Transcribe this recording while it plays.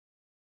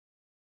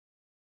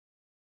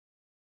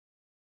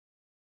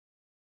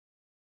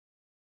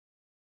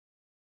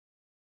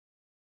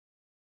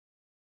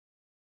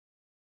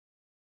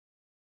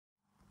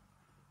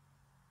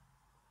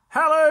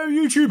Hello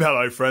YouTube,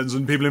 hello friends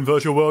and people in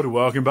virtual world, and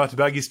welcome back to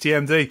Baggy's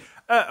TMD,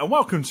 and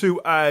welcome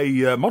to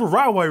a model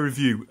railway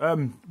review.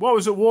 While I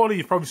was at Wally,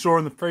 you probably saw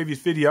in the previous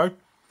video,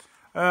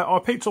 I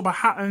picked up a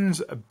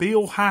Hatton's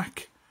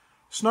Beilhack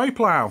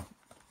Snowplough.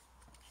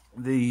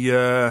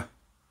 The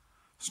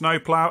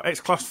Snowplough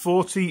X-Class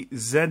 40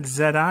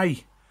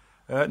 ZZA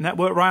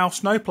Network Rail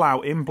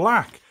Snowplough in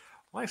black.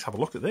 Let's have a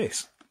look at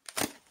this.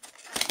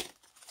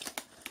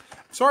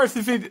 Sorry if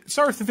the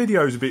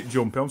video is a bit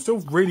jumpy. I'm still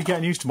really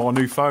getting used to my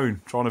new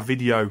phone, trying to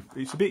video.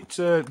 It's a bit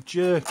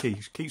jerky.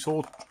 It keeps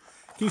trying to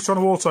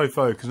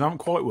autofocus, and I haven't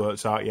quite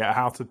worked out yet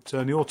how to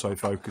turn the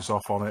autofocus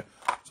off on it.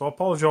 So I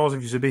apologise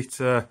if it's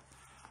a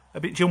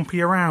bit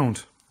jumpy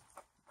around.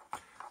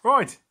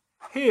 Right,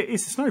 here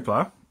is the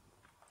Snowplough.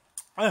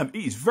 It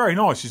is very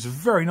nice. It's a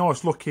very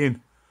nice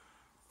looking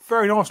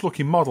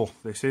model.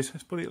 This is.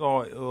 Let's put it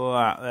like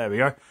that. There we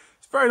go.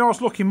 It's a very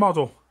nice looking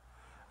model.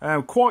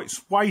 Quite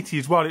weighty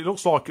as well. It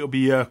looks like it'll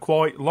be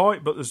quite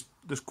light, but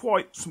there's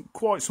quite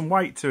some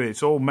weight to it.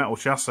 It's all metal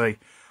chassis.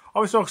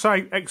 Obviously, like I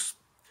say,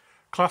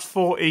 X-Class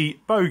 40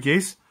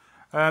 bogies,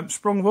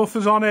 sprung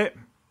buffers on it,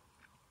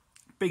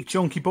 big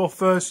chunky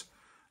buffers.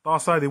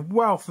 Like I say, the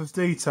wealth of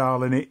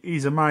detail in it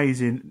is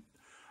amazing.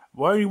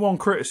 Well, only one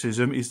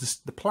criticism is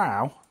the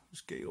plough.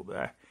 Let's get it up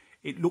there.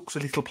 It looks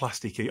a little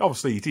plasticky.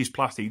 Obviously, it is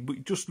plastic, but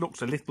it just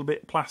looks a little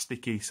bit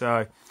plasticky.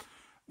 So,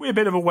 with a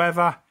bit of a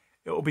weather,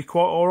 it'll be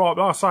quite alright,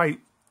 but like I say,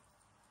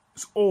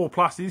 it's all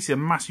plastic. This is a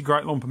massive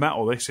great lump of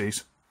metal, this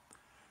is.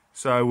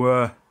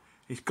 So,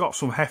 it's got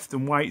some heft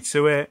and weight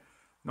to it.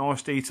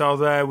 Nice detail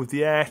there with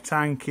the air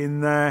tank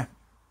in there.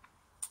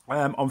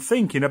 I'm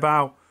thinking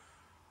about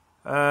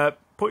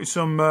putting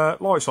some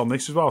lights on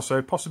this as well.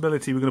 So,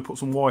 possibility we're going to put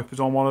some wipers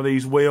on one of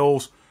these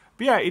wheels.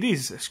 But yeah, it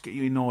is. Let's get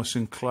you nice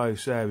and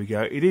close. There we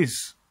go. It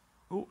is.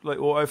 Oh, like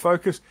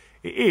autofocus.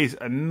 It is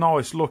a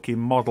nice looking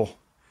model.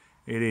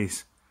 It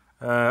is.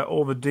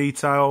 All the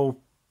detail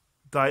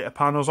data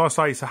panels. I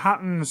say it's a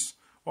Hatton's,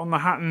 one of the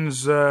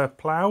Hatton's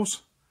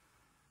ploughs.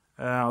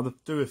 I'll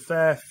do a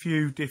fair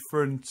few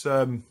different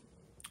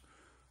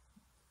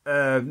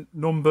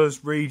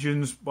numbers,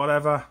 regions,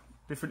 whatever,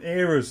 different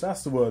eras.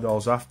 That's the word I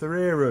was after,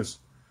 eras.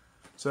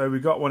 So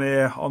we've got one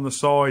here on the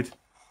side,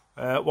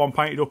 one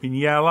painted up in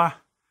yellow.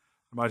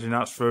 Imagine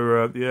that's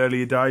for the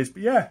earlier days.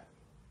 But yeah,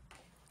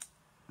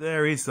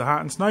 there is the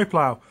Hatton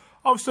Snowplough.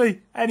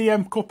 Obviously,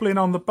 NEM coupling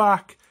on the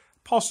back.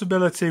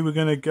 Possibility we're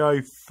going to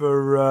go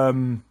for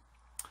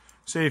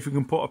see if we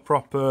can put a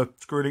proper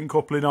screw link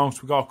coupling on.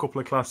 So we've got a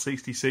couple of Class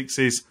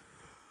 66s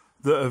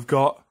that have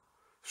got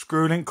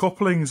screw link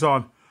couplings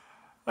on.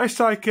 Let's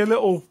take a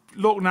little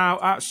look now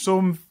at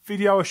some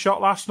video I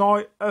shot last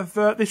night of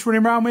this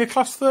running around with a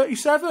Class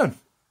 37.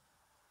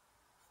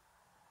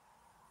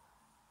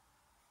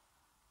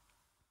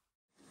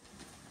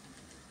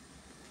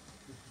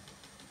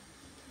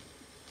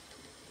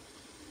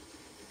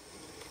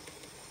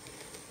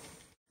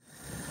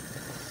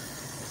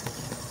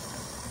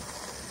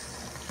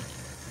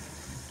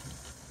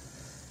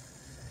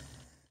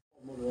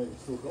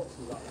 Still got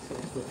some of that sort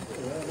of stuff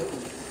there, don't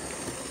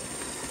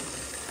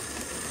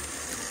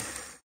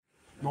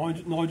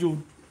we? Nigel,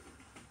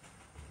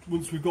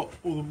 once we've got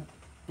all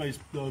the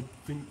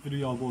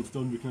video boards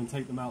done, we can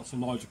take them out so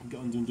Nigel can get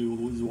under and do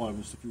all the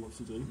wiring stuff he wants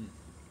to do,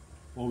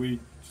 while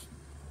we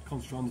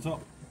concentrate on the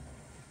top.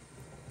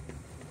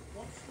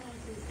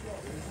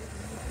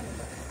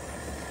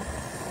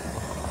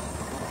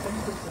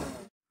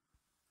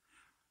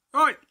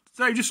 Right,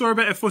 so you just saw a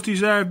bit of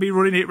footage there, be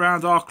running it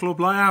around our club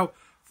layout.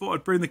 Thought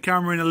I'd bring the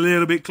camera in a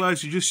little bit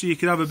closer just so you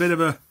can have a bit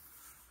of a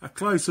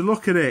closer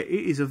look at it.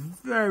 It is a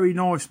very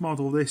nice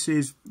model. This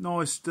is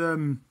nice, I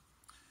don't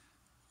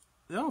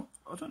know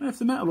if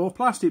they're metal or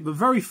plastic, but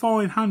very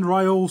fine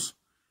handrails.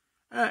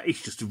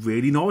 It's just a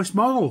really nice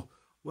model.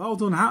 Well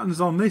done Hattons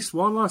on this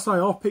one. Like I say,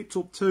 I picked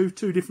up two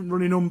different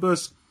running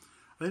numbers.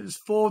 I think there's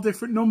 4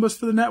 different numbers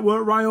for the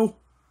network rail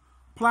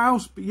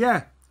ploughs. But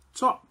yeah,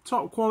 top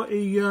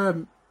quality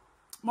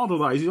model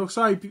that is. Like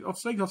I say, I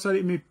think I've said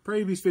it in my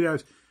previous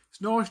videos. It's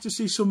nice to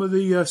see some of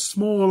the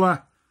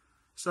smaller,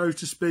 so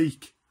to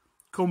speak,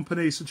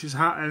 companies such as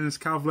Hatton's,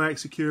 Beilhack,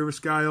 Secura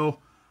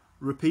Scale,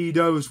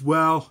 Rapido as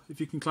well,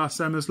 if you can class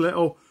them as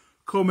little,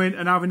 coming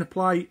and having a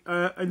play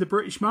in the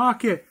British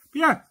market. But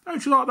yeah,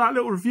 don't you like that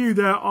little review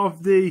there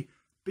of the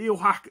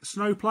Beilhack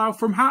Snowplough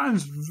from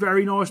Hatton's?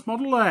 Very nice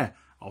model there.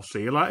 I'll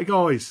see you later,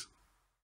 guys.